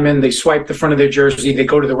that lineman. They swipe the front of their jersey. They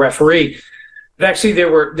go to the referee. But actually,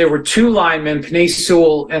 there were 2 linemen, Penei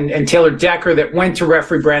Sewell and Taylor Decker, that went to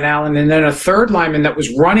referee Brad Allen, and then a third lineman that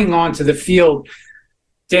was running onto the field,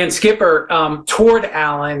 Dan Skipper, toward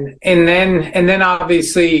Allen, and then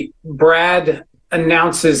obviously Brad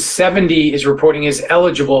announces 70 is reporting is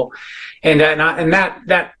eligible. And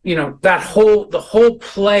that the whole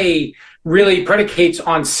play really predicates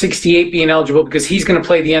on 68 being eligible because he's going to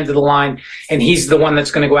play the end of the line and he's the one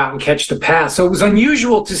that's going to go out and catch the pass. So it was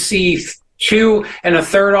unusual to see 2 and a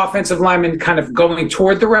third offensive lineman kind of going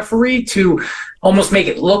toward the referee to almost make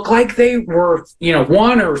it look like they were,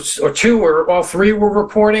 1 or 2 or all 3 were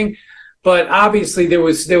reporting. But obviously there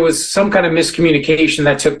was some kind of miscommunication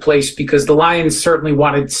that took place because the Lions certainly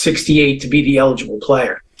wanted 68 to be the eligible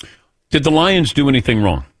player. Did the Lions do anything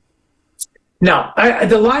wrong? No,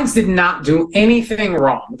 the Lions did not do anything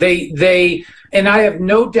wrong. They and I have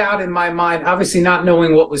no doubt in my mind, obviously not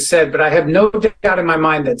knowing what was said, but I have no doubt in my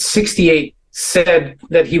mind that 68 said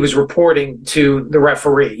that he was reporting to the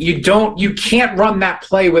referee. You can't run that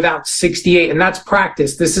play without 68, and that's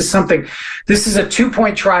practice. This is a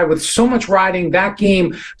 2-point try with so much riding, that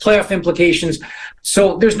game, playoff implications.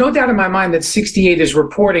 So there's no doubt in my mind that 68 is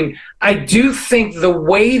reporting. I do think the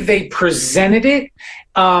way they presented it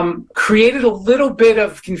created a little bit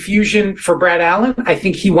of confusion for Brad Allen. I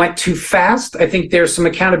think he went too fast. I think there's some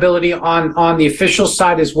accountability on the official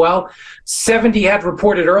side as well. 70 had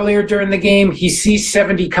reported earlier during the game. He sees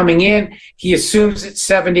 70 coming in. He assumes it's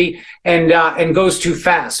 70 and goes too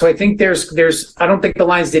fast. So I think I don't think the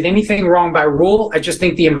Lions did anything wrong by rule. I just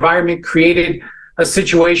think the environment created a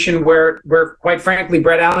situation where quite frankly,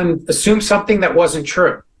 Brad Allen assumed something that wasn't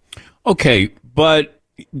true. Okay, but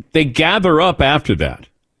they gather up after that.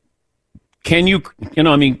 Can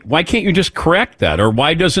why can't you just correct that? Or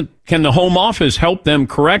can the home office help them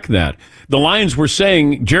correct that? The Lions were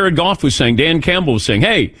saying, Jared Goff was saying, Dan Campbell was saying,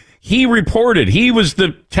 hey, he reported, he was the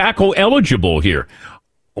tackle eligible here.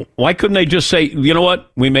 Why couldn't they just say, you know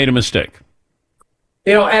what, we made a mistake?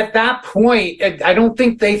 At that point, I don't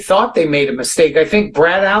think they thought they made a mistake. I think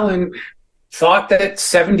Brad Allen thought that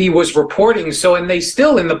 70 was reporting. So, and they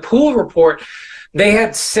still, in the pool report, they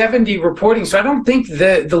had 70 reporting. So I don't think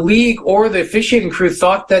the league or the officiating crew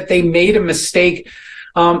thought that they made a mistake.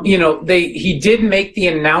 He did make the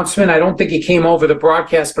announcement. I don't think it came over the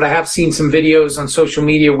broadcast, but I have seen some videos on social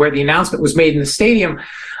media where the announcement was made in the stadium.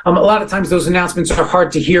 A lot of times those announcements are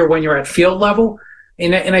hard to hear when you're at field level.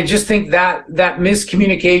 And I just think that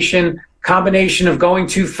miscommunication, combination of going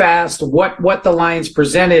too fast, what the Lions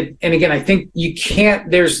presented. And again, I think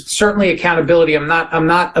there's certainly accountability. I'm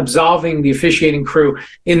not absolving the officiating crew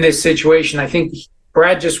in this situation. I think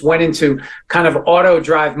Brad just went into kind of auto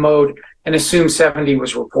drive mode and assumed 70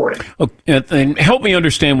 was reporting. Okay, and help me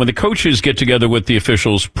understand, when the coaches get together with the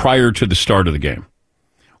officials prior to the start of the game,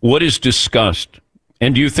 what is discussed?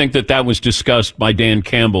 And do you think that was discussed by Dan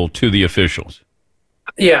Campbell to the officials?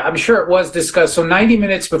 Yeah, I'm sure it was discussed. So 90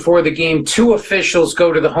 minutes before the game, 2 officials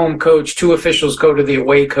go to the home coach, 2 officials go to the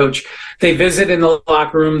away coach. They visit in the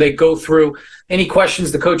locker room. They go through any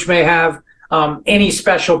questions the coach may have, any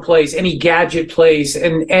special plays, any gadget plays.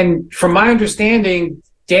 And from my understanding,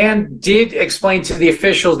 Dan did explain to the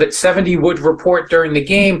officials that 70 would report during the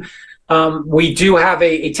game. We do have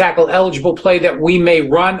a tackle eligible play that we may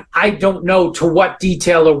run. I don't know to what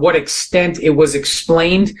detail or what extent it was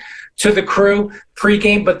explained to the crew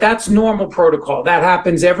pregame, but that's normal protocol. That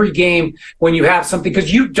happens every game when you have something,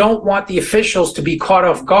 because you don't want the officials to be caught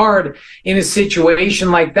off guard in a situation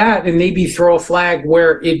like that and maybe throw a flag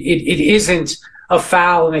where it isn't a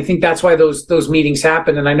foul. And I think that's why those meetings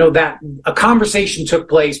happen. And I know that a conversation took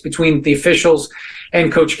place between the officials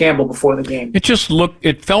and Coach Campbell before the game.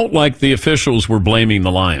 It felt like the officials were blaming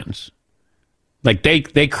the Lions. Like they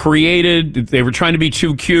were trying to be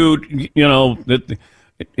too cute,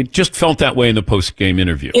 It just felt that way in the post-game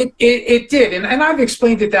interview. It did, and I've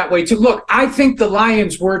explained it that way too. Look, I think the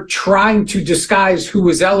Lions were trying to disguise who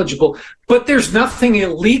was eligible, but there's nothing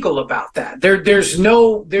illegal about that. There's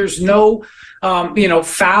no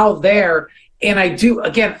foul there. And I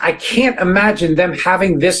can't imagine them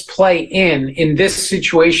having this play in this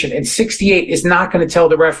situation. And 68 is not going to tell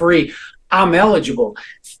the referee, I'm eligible.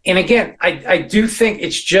 And again, I do think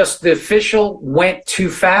it's just the official went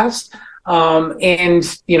too fast.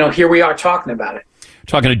 Here we are talking about it.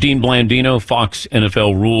 Talking to Dean Blandino, Fox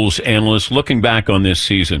NFL rules analyst. Looking back on this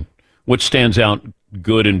season, what stands out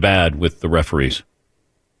good and bad with the referees?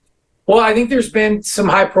 Well, I think there's been some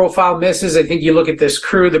high-profile misses. I think you look at this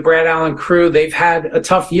crew, the Brad Allen crew, they've had a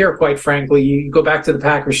tough year, quite frankly. You go back to the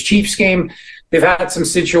Packers-Chiefs game, they've had some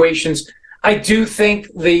situations. I do think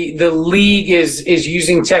the league is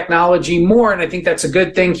using technology more, and I think that's a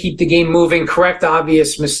good thing. Keep the game moving, correct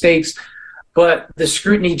obvious mistakes, but the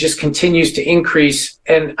scrutiny just continues to increase.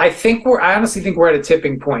 And I honestly think we're at a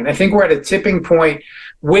tipping point. I think we're at a tipping point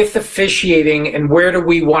with officiating, and where do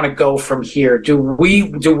we want to go from here? Do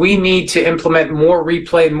we need to implement more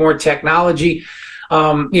replay and more technology?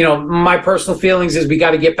 My personal feelings is we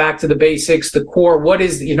got to get back to the basics, the core.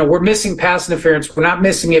 We're missing pass interference. We're not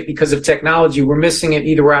missing it because of technology. We're missing it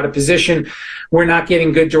either we're out of position, we're not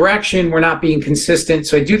getting good direction, we're not being consistent.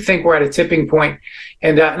 So I do think we're at a tipping point.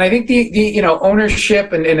 And I think the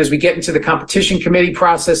ownership and as we get into the competition committee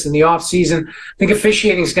process in the off season, I think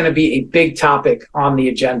officiating is going to be a big topic on the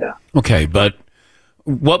agenda. Okay, but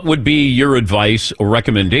what would be your advice or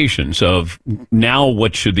recommendations of now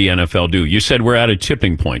what should the NFL do? You said we're at a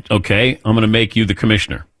tipping point. Okay, I'm going to make you the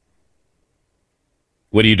commissioner.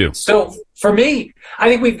 What do you do? So for me, I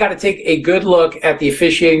think we've got to take a good look at the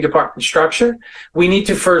officiating department structure. We need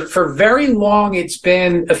to, for very long, it's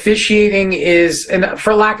been officiating is, and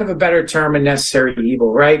for lack of a better term, a necessary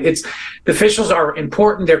evil, right? The officials are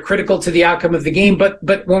important. They're critical to the outcome of the game. But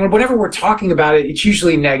whenever we're talking about it, it's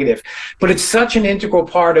usually negative. But it's such an integral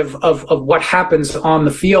part of what happens on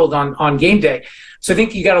the field on game day. So I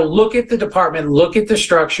think you got to look at the department, look at the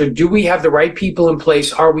structure. Do we have the right people in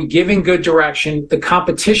place? Are we giving good direction? The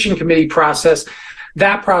competition committee process,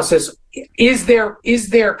 that process, is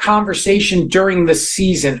there conversation during the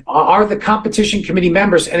season? Are the competition committee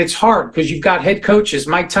members, and it's hard because you've got head coaches,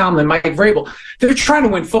 Mike Tomlin, Mike Vrabel, they're trying to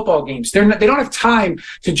win football games. They don't have time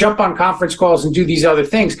to jump on conference calls and do these other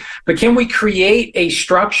things. But can we create a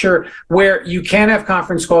structure where you can have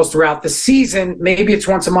conference calls throughout the season? Maybe it's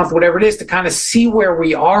once a month, whatever it is, to kind of see where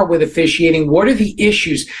we are with officiating. What are the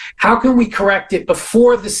issues? How can we correct it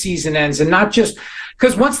before the season ends, and not just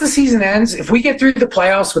because once the season ends, if we get through the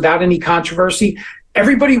playoffs without any controversy,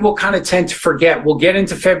 everybody will kind of tend to forget. We'll get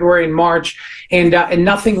into February and March, and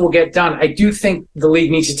nothing will get done. I do think the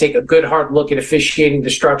league needs to take a good hard look at officiating, the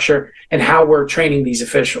structure, and how we're training these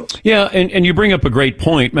officials. Yeah, and you bring up a great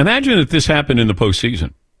point. Imagine if this happened in the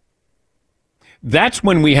postseason. That's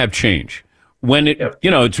when we have change, when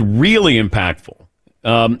it's really impactful.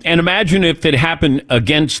 And imagine if it happened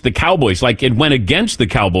against the Cowboys, like it went against the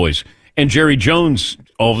Cowboys, and Jerry Jones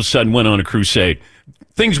all of a sudden went on a crusade.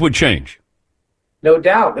 Things would change. No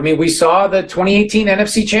doubt. I mean, we saw the 2018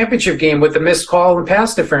 NFC Championship game with the missed call and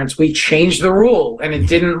pass interference. We changed the rule, and it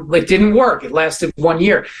didn't work. It lasted 1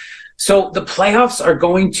 year. So the playoffs are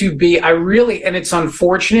going to be, and it's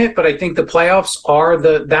unfortunate, but I think the playoffs are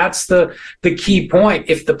that's the key point.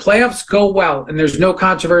 If the playoffs go well and there's no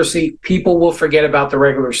controversy, people will forget about the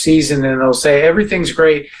regular season and they'll say everything's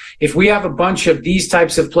great. If we have a bunch of these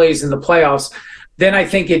types of plays in the playoffs, then I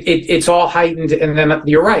think it's all heightened, and then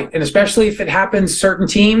you're right. And especially if it happens certain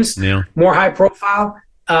teams, more high profile,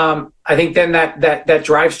 I think then that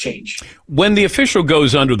drives change. When the official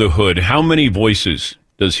goes under the hood, how many voices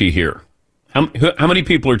does he hear? How many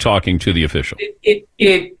people are talking to the official?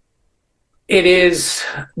 It is,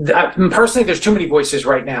 personally, there's too many voices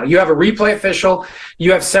right now. You have a replay official,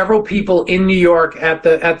 you have several people in New York at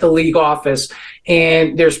the league office,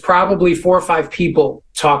 and there's probably 4 or 5 people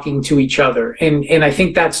talking to each other. And I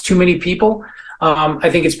think that's too many people. I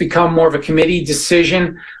think it's become more of a committee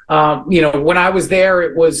decision. When I was there,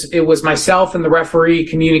 it was myself and the referee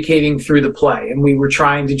communicating through the play, and we were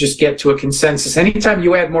trying to just get to a consensus. Anytime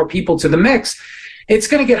you add more people to the mix, it's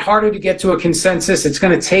going to get harder to get to a consensus. It's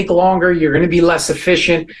going to take longer. You're going to be less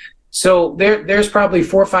efficient. So there's probably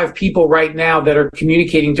 4 or 5 people right now that are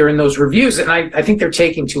communicating during those reviews, and I think they're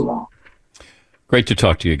taking too long. Great to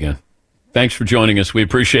talk to you again. Thanks for joining us. We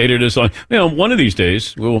appreciate it. One of these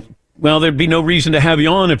days, there'd be no reason to have you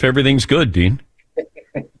on if everything's good, Dean.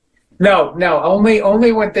 No,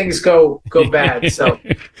 only when things go bad. So,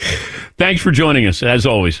 thanks for joining us, as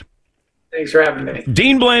always. Thanks for having me.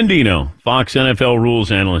 Dean Blandino, Fox NFL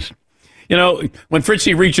rules analyst. When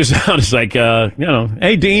Fritzy reaches out, it's like,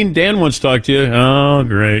 hey, Dean, Dan wants to talk to you. Oh,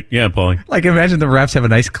 great. Yeah, Paulie. Like, imagine the refs have a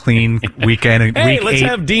nice, clean weekend. Hey, let's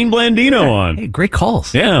have Dean Blandino on. Hey, great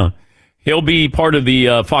calls. Yeah. He'll be part of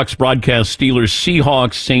the Fox broadcast Steelers,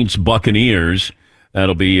 Seahawks, Saints, Buccaneers.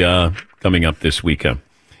 That'll be coming up this weekend.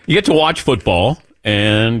 You get to watch football,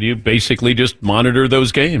 and you basically just monitor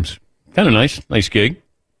those games. Kind of nice gig.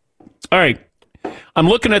 All right. I'm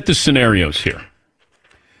looking at the scenarios here.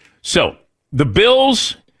 So, the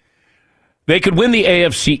Bills, they could win the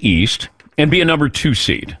AFC East and be a number 2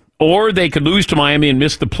 seed. Or they could lose to Miami and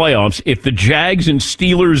miss the playoffs if the Jags and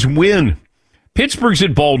Steelers win. Pittsburgh's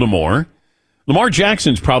at Baltimore. Lamar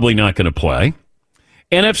Jackson's probably not going to play.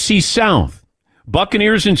 NFC South,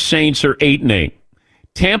 Buccaneers and Saints are 8-8.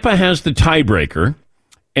 Tampa has the tiebreaker,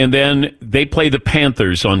 and then they play the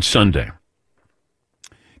Panthers on Sunday.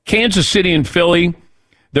 Kansas City and Philly,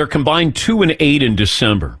 they're combined 2-8 in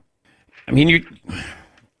December. I mean,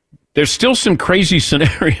 there's still some crazy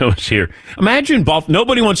scenarios here. Imagine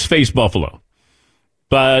nobody wants to face Buffalo,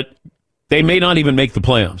 but they may not even make the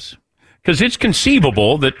playoffs. Because it's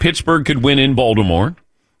conceivable that Pittsburgh could win in Baltimore,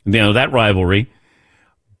 that rivalry.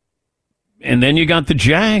 And then you got the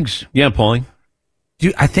Jags. Yeah, Paulie.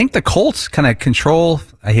 I think the Colts kind of control,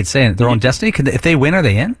 I hate saying it, their own destiny. If they win, are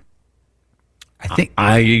they in?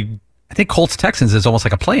 I think Colts-Texans is almost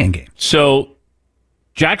like a play-in game. So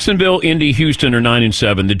Jacksonville, Indy, Houston are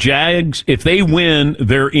 9-7. The Jags, if they win,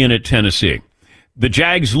 they're in at Tennessee. The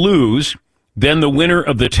Jags lose, then the winner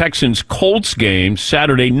of the Texans-Colts game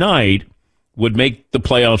Saturday night would make the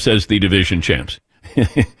playoffs as the division champs.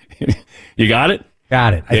 You got it?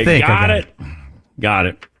 Got it. I think got it. Got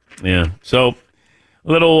it. Yeah. So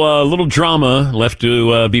little drama left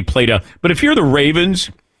to be played out. But if you're the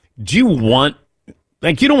Ravens, you don't want the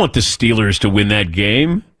Steelers to win that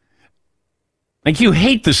game. Like, you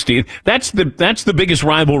hate the Steelers. That's the biggest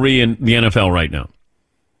rivalry in the NFL right now.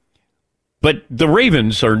 But the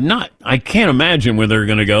Ravens are not. I can't imagine where they're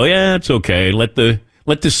going to go, yeah, it's okay. Let the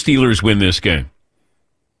Steelers win this game.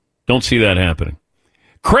 Don't see that happening.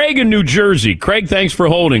 Craig in New Jersey. Craig, thanks for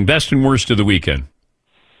holding. Best and worst of the weekend.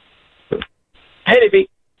 Hey, Pete.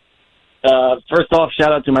 First off,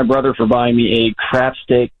 shout out to my brother for buying me a crap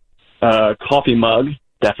steak coffee mug.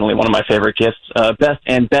 Definitely one of my favorite gifts. Best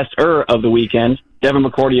and best-er of the weekend. Devin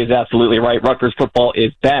McCourty is absolutely right. Rutgers football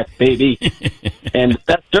is back, baby. And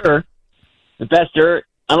the best-er,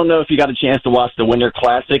 I don't know if you got a chance to watch the Winter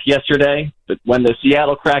Classic yesterday, but when the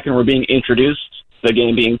Seattle Kraken were being introduced, the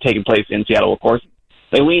game being taking place in Seattle, of course,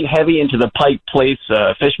 they leaned heavy into the Pike Place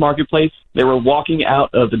fish marketplace. They were walking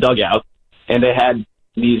out of the dugout, and they had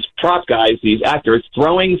these prop guys, these actors,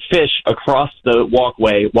 throwing fish across the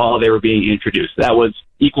walkway while they were being introduced. That was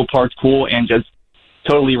equal parts cool and just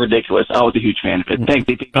totally ridiculous. I was a huge fan of it. Thanks,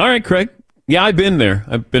 DP. All right, Craig. Yeah, I've been there.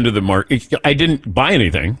 I've been to the market. I didn't buy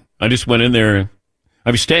anything. I just went in there.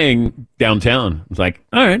 I was staying downtown. I was like,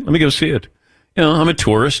 all right, let me go see it. You know, I'm a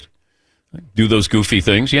tourist. I do those goofy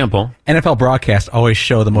things. Yeah, Paul. NFL broadcasts always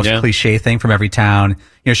show the most cliche thing from every town.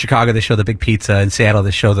 You know, Chicago, they show the big pizza. In Seattle,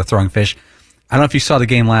 they show the throwing fish. I don't know if you saw the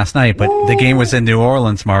game last night, but the game was in New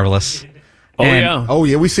Orleans, Marvelous. Oh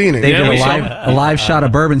yeah, we seen it. They did a live shot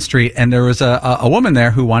of Bourbon Street, and there was a woman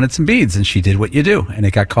there who wanted some beads, and she did what you do, and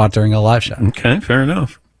it got caught during a live shot. Okay, fair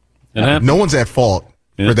enough. No one's at fault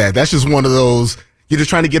for that. That's just one of those, you're just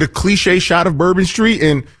trying to get a cliche shot of Bourbon Street,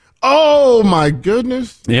 and oh my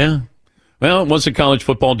goodness. Yeah. Well, it was a college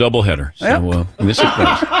football doubleheader. So yes, it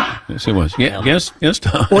was. Yes, it was. Yeah, yes,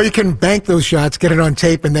 Tom. Or you can bank those shots, get it on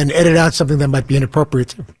tape, and then edit out something that might be inappropriate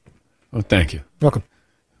too. Oh, thank you. Welcome.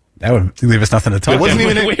 That would leave us nothing to talk about.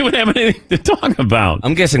 We would have anything to talk about.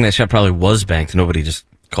 I'm guessing that shot probably was banked. Nobody just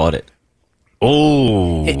caught it.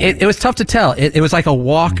 Oh. It was tough to tell. It was like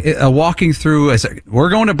walking through. We're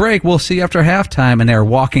going to break. We'll see you after halftime. And they're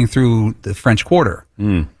walking through the French Quarter.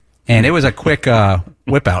 And it was a quick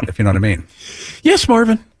whip out, if you know what I mean. Yes,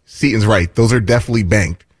 Marvin. Seaton's right. Those are definitely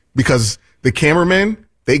banked because the cameramen,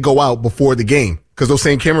 they go out before the game because those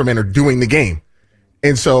same cameramen are doing the game.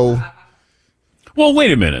 And so. Well,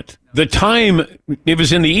 wait a minute. The time, it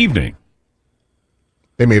was in the evening.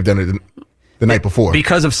 They may have done it the night before.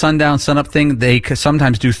 Because of sundown, sunup thing, they could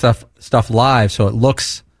sometimes do stuff live, so it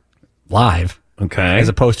looks live. Okay. As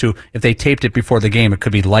opposed to if they taped it before the game, it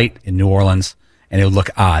could be light in New Orleans, and it would look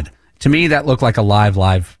odd. To me, that looked like a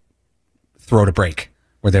live throw to break,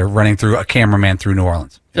 where they're running through a cameraman through New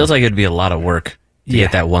Orleans. Feels like it'd be a lot of work to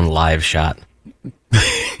get that one live shot.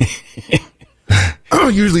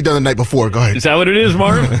 Usually done the night before. Go ahead. Is that what it is,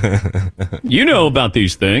 Marv? You know about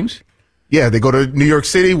these things. Yeah, they go to New York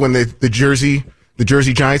City when the Jersey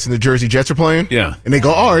Giants and the Jersey Jets are playing. Yeah. And they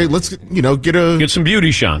go, all right, let's get some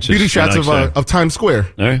beauty shots. Beauty shots of Times Square.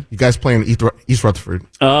 All right. You guys playing East Rutherford.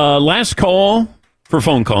 Last call for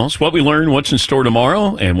phone calls. What we learned, what's in store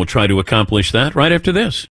tomorrow, and we'll try to accomplish that right after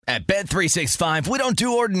this. At Bet365, we don't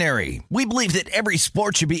do ordinary. We believe that every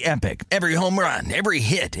sport should be epic. Every home run, every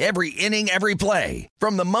hit, every inning, every play.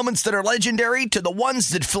 From the moments that are legendary to the ones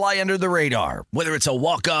that fly under the radar. Whether it's a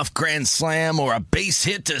walk-off grand slam or a base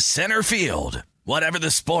hit to center field. Whatever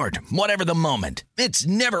the sport, whatever the moment. It's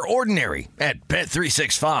never ordinary at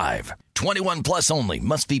Bet365. 21 plus only.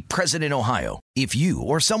 Must be present in Ohio. If you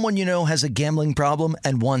or someone you know has a gambling problem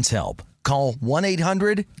and wants help, call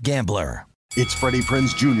 1-800-GAMBLER. It's Freddie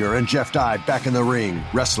Prinze Jr. and Jeff Dye back in the ring.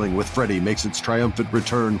 Wrestling with Freddie makes its triumphant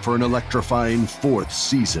return for an electrifying 4th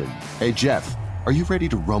season. Hey, Jeff, are you ready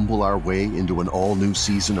to rumble our way into an all-new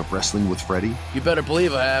season of Wrestling with Freddie? You better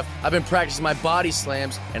believe I have. I've been practicing my body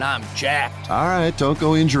slams, and I'm jacked. All right, don't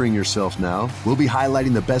go injuring yourself now. We'll be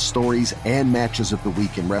highlighting the best stories and matches of the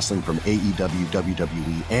week in wrestling from AEW,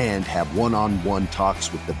 WWE, and have one-on-one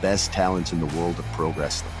talks with the best talents in the world of pro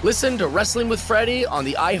wrestling. Listen to Wrestling with Freddie on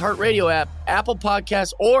the iHeartRadio app, Apple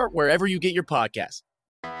Podcasts, or wherever you get your podcasts.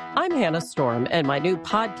 I'm Hannah Storm, and my new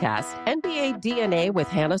podcast, NBA DNA with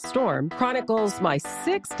Hannah Storm, chronicles my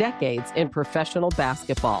 6 decades in professional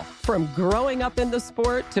basketball. From growing up in the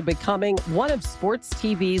sport to becoming one of sports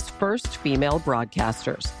TV's first female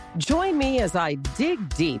broadcasters. Join me as I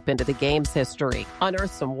dig deep into the game's history,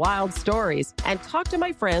 unearth some wild stories, and talk to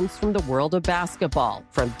my friends from the world of basketball,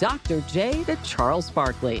 from Dr. J to Charles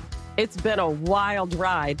Barkley. It's been a wild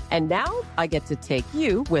ride, and now I get to take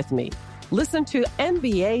you with me. Listen to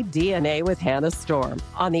NBA DNA with Hannah Storm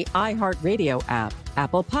on the iHeartRadio app,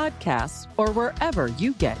 Apple Podcasts, or wherever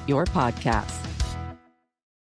you get your podcasts.